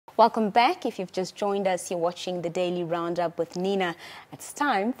Welcome back. If you've just joined us, you're watching the Daily Roundup with Nina. It's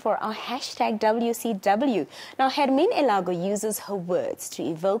time for our hashtag WCW. Now, Hermien Elago uses her words to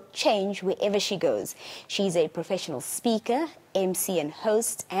evoke change wherever she goes. She's a professional speaker, MC and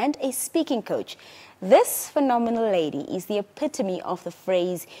host, and a speaking coach. This phenomenal lady is the epitome of the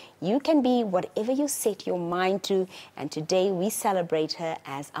phrase, you can be whatever you set your mind to, and today we celebrate her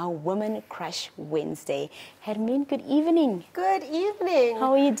as our Woman Crush Wednesday. Hermien, good evening. Good evening.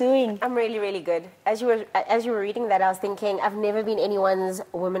 How are you doing? I'm really, really good. As you were reading that, I was thinking, I've never been anyone's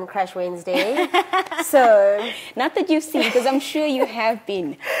Woman Crush Wednesday. So not that you've seen, because I'm sure you have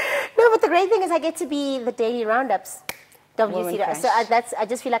been. No, but the great thing is I get to be the Daily Roundups. WCW. So I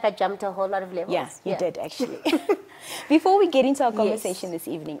just feel like I jumped a whole lot of levels. Yeah, you did actually. Before we get into our conversation this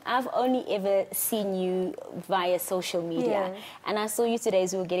evening, I've only ever seen you via social media. And I saw you today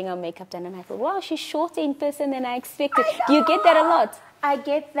as we were getting our makeup done, and I thought, wow, she's shorter in person than I expected. Do you get that a lot? I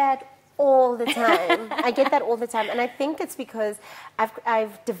get that all the time. I get that all the time. And I think it's because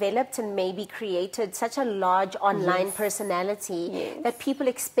I've developed and maybe created such a large online personality that people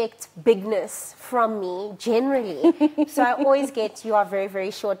expect bigness from me generally. So I always get, you are very, very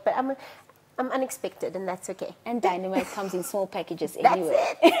short, but I'm unexpected, and that's okay. And dynamite comes in small packages anyway.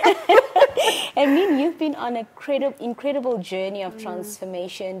 I mean, you've been on an incredible journey of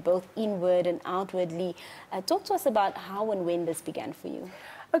transformation, both inward and outwardly. Talk to us about how and when this began for you.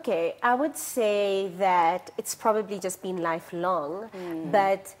 Okay, I would say that it's probably just been lifelong,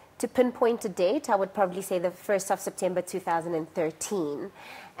 but to pinpoint a date, I would probably say the 1st of September 2013.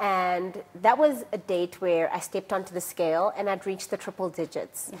 And that was a date where I stepped onto the scale and I'd reached the triple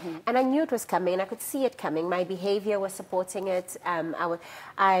digits. And I knew it was coming, and I could see it coming. My behavior was supporting it.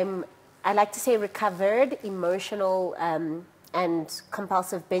 I like to say recovered, emotional, and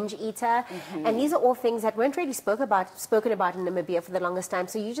compulsive binge eater. And these are all things that weren't really spoken about in Namibia for the longest time.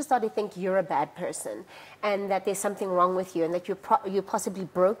 So you just start to think you're a bad person and that there's something wrong with you and that you're possibly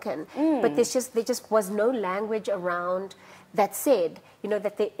broken. But there just was no language around that said, you know,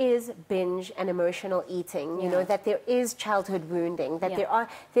 that there is binge and emotional eating, you know, that there is childhood wounding, that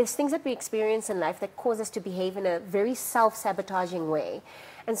there's things that we experience in life that cause us to behave in a very self-sabotaging way.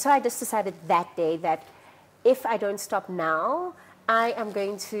 And so I just decided that day that if I don't stop now, I am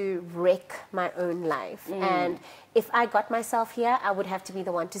going to wreck my own life. And if I got myself here, I would have to be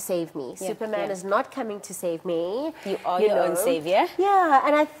the one to save me. Superman is not coming to save me. You are your own savior. Yeah,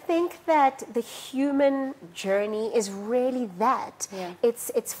 and I think that the human journey is really that.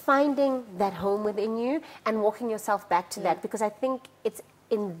 It's finding that home within you and walking yourself back to that, because I think it's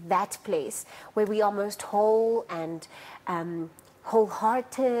in that place where we are most whole and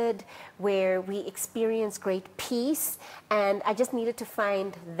wholehearted, where we experience great peace. And I just needed to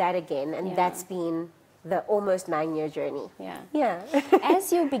find that again, and that's been the almost 9-year journey.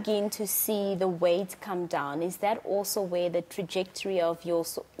 As you begin to see the weight come down, is that also where the trajectory of your,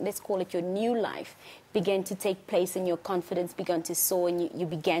 let's call it your new life, began to take place and your confidence began to soar and you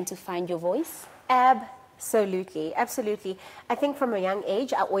began to find your voice? Absolutely, absolutely. I think from a young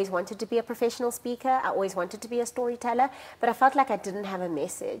age, I always wanted to be a professional speaker. I always wanted to be a storyteller, but I felt like I didn't have a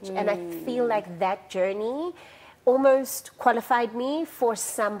message. And I feel like that journey almost qualified me for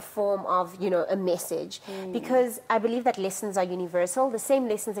some form of, you know, a message. Because I believe that lessons are universal. The same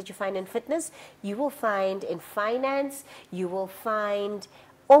lessons that you find in fitness, you will find in finance, you will find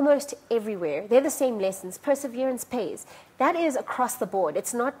almost everywhere. They're the same lessons. Perseverance pays. That is across the board.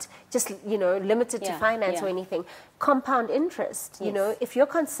 It's not just, you know, limited to finance or anything. Compound interest, you know, if you're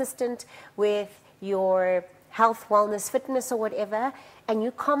consistent with your health, wellness, fitness or whatever, and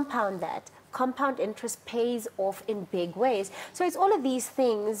you compound that, compound interest pays off in big ways. So it's all of these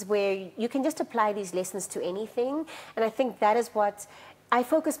things where you can just apply these lessons to anything. And I think that is what I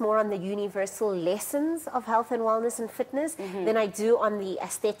focus more on, the universal lessons of health and wellness and fitness than I do on the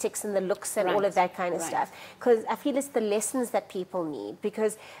aesthetics and the looks and all of that kind of stuff. Because I feel it's the lessons that people need.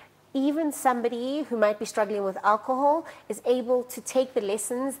 Because even somebody who might be struggling with alcohol is able to take the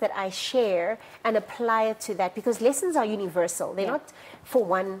lessons that I share and apply it to that, because lessons are universal. They're not for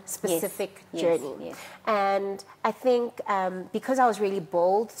one specific journey. And I think because I was really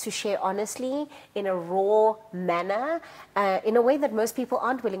bold to share honestly in a raw manner, in a way that most people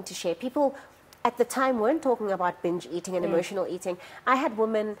aren't willing to share. People at the time weren't talking about binge eating and emotional eating. I had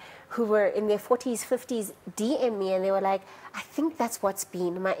women who were in their 40s, 50s DM me and they were like, I think that's what's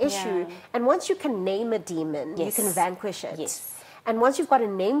been my issue. And once you can name a demon, you can vanquish it. And once you've got a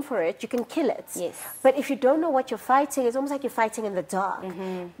name for it, you can kill it. But if you don't know what you're fighting, it's almost like you're fighting in the dark.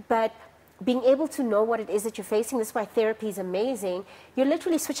 But being able to know what it is that you're facing, this is why therapy is amazing. You're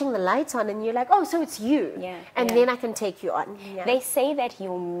literally switching the lights on and you're like, oh, so it's you. Yeah, and yeah. then I can take you on. Yeah. They say that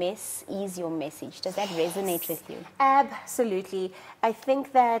your mess is your message. Does that resonate with you? Absolutely. I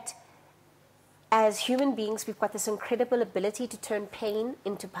think that as human beings, we've got this incredible ability to turn pain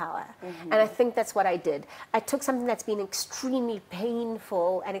into power. And I think that's what I did. I took something that's been extremely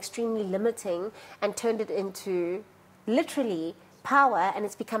painful and extremely limiting and turned it into literally power, and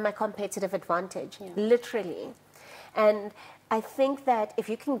it's become my competitive advantage, literally. And I think that if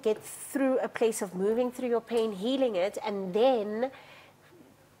you can get through a place of moving through your pain, healing it, and then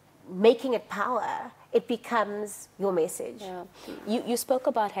making it power, it becomes your message. Yeah. You spoke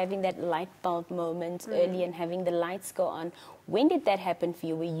about having that light bulb moment early and having the lights go on. When did that happen for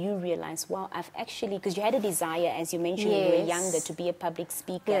you, where you realized, wow, I've actually, because you had a desire, as you mentioned, when you were younger, to be a public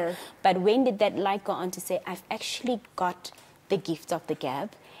speaker. Yeah. But when did that light go on to say, I've actually got the gift of the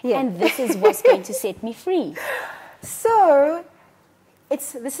gab, Yeah. and this is what's going to set me free? So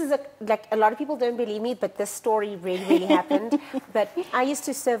this is like a lot of people don't believe me, but this story really, really happened. But I used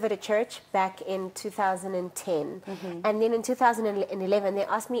to serve at a church back in 2010. And then in 2011, they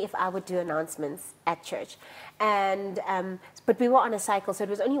asked me if I would do announcements at church. And but we were on a cycle, so it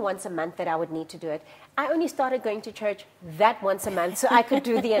was only once a month that I would need to do it. I only started going to church that once a month so I could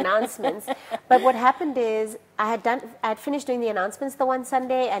do the announcements. But what happened is I had finished doing the announcements the one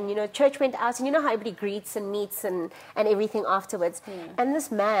Sunday, and church went out, and you know how everybody greets and meets and everything afterwards. And this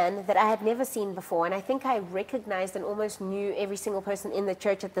man that I had never seen before, and I think I recognized and almost knew every single person in the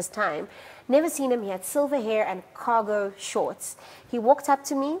church at this time, never seen him. He had silver hair and cargo shorts. He walked up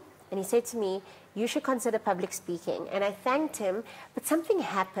to me and he said to me, "You should consider public speaking." And I thanked him, but something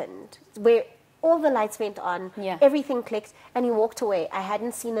happened where all the lights went on, everything clicked, and he walked away. I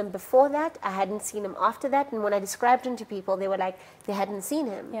hadn't seen him before that, I hadn't seen him after that, and when I described him to people, they were like, they hadn't seen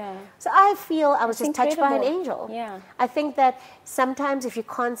him. Yeah. So I feel I was That's just touched by an incredible. angel. Yeah. I think that sometimes if you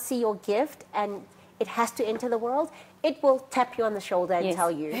can't see your gift and it has to enter the world, it will tap you on the shoulder and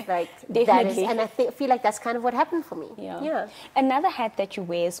tell you, like, that is, Definitely. and I feel like that's kind of what happened for me. Yeah. Another hat that you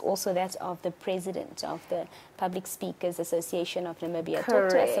wear is also that of the president of the Public Speakers Association of Namibia. Talk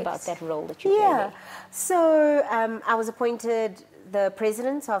to us about that role that you play there. So I was appointed the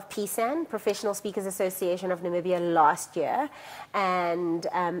president of PSAN, Professional Speakers Association of Namibia, last year. And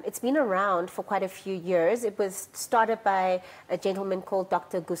it's been around for quite a few years. It was started by a gentleman called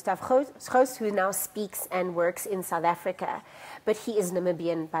Dr. Gustav Schoos, who now speaks and works in South Africa. But he is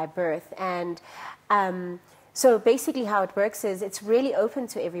Namibian by birth. And so basically how it works is it's really open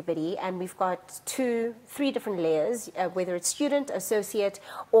to everybody, and we've got 3 different layers, whether it's student, associate,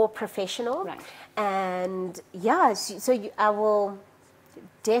 or professional. Right. And I will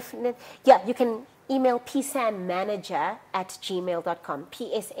definitely, you can email psanmanager@gmail.com,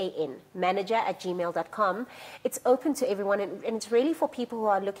 PSAN, manager@gmail.com. It's open to everyone, and it's really for people who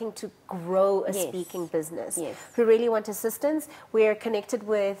are looking to grow a speaking business, who really want assistance. We're connected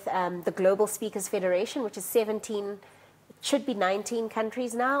with the Global Speakers Federation, which is 17, should be 19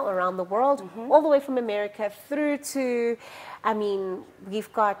 countries now around the world, all the way from America through to,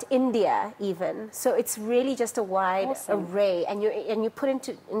 we've got India even. So it's really just a wide array, and you put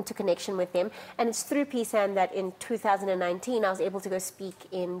into connection with them. And it's through PSAN that in 2019 I was able to go speak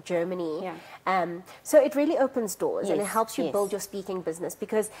in Germany. So it really opens doors, and it helps you build your speaking business,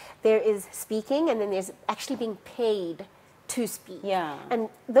 because there is speaking and then there's actually being paid to speak. And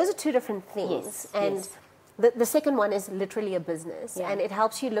those are 2 different things. The second one is literally a business, and it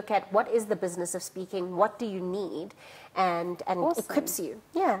helps you look at what is the business of speaking, what do you need, and equips you.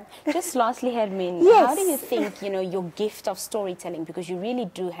 Just lastly, Hermien, how do you think, your gift of storytelling, because you really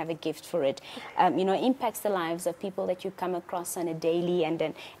do have a gift for it, impacts the lives of people that you come across on a daily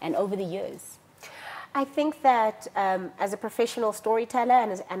and over the years? I think that as a professional storyteller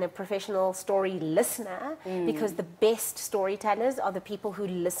and a professional story listener, because the best storytellers are the people who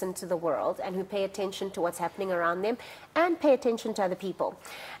listen to the world and who pay attention to what's happening around them and pay attention to other people.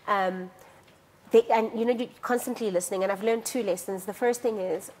 You're constantly listening, and I've learned 2 lessons. The first thing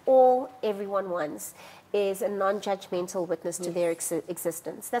is everyone wants is a non-judgmental witness to their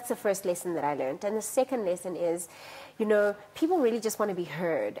existence. That's the first lesson that I learned. And the second lesson is, people really just want to be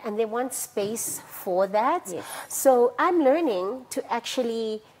heard, and they want space for that. So I'm learning to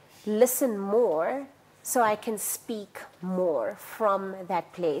actually listen more so I can speak more from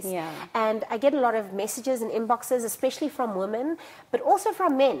that place. Yeah. And I get a lot of messages and inboxes, especially from women, but also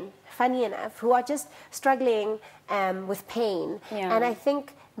from men, funny enough, who are just struggling with pain. Yeah. And I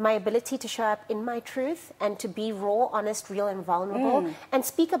think my ability to show up in my truth and to be raw, honest, real, and vulnerable and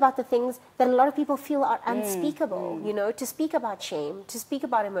speak about the things that a lot of people feel are unspeakable, you know, to speak about shame, to speak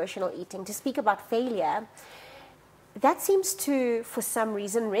about emotional eating, to speak about failure. That seems to, for some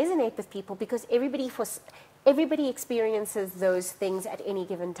reason, resonate with people because everybody experiences those things at any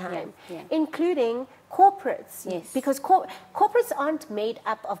given time, including corporates. Yes. Because corporates aren't made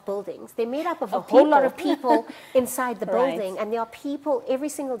up of buildings. They're made up of a whole lot of people inside the building. And there are people every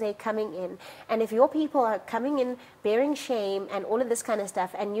single day coming in. And if your people are coming in bearing shame and all of this kind of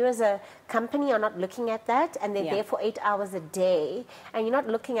stuff, and you as a company are not looking at that, and they're there for 8 hours a day, and you're not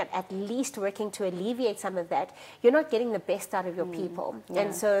looking at least working to alleviate some of that, you're not getting the best out of your people.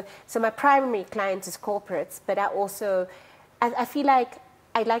 And so my primary client is corporates, but I feel like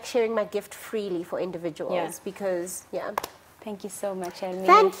I like sharing my gift freely for individuals because, Thank you so much, Hermien.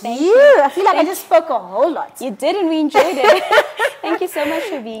 Thank you. I feel like I just spoke a whole lot. You did, and we enjoyed it. Thank you so much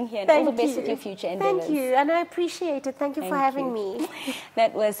for being here, and all the best with your future endeavors. Thank you, and I appreciate it. Thank you for having me.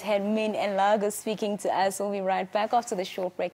 That was Hermien Elago speaking to us. We'll be right back after the short break.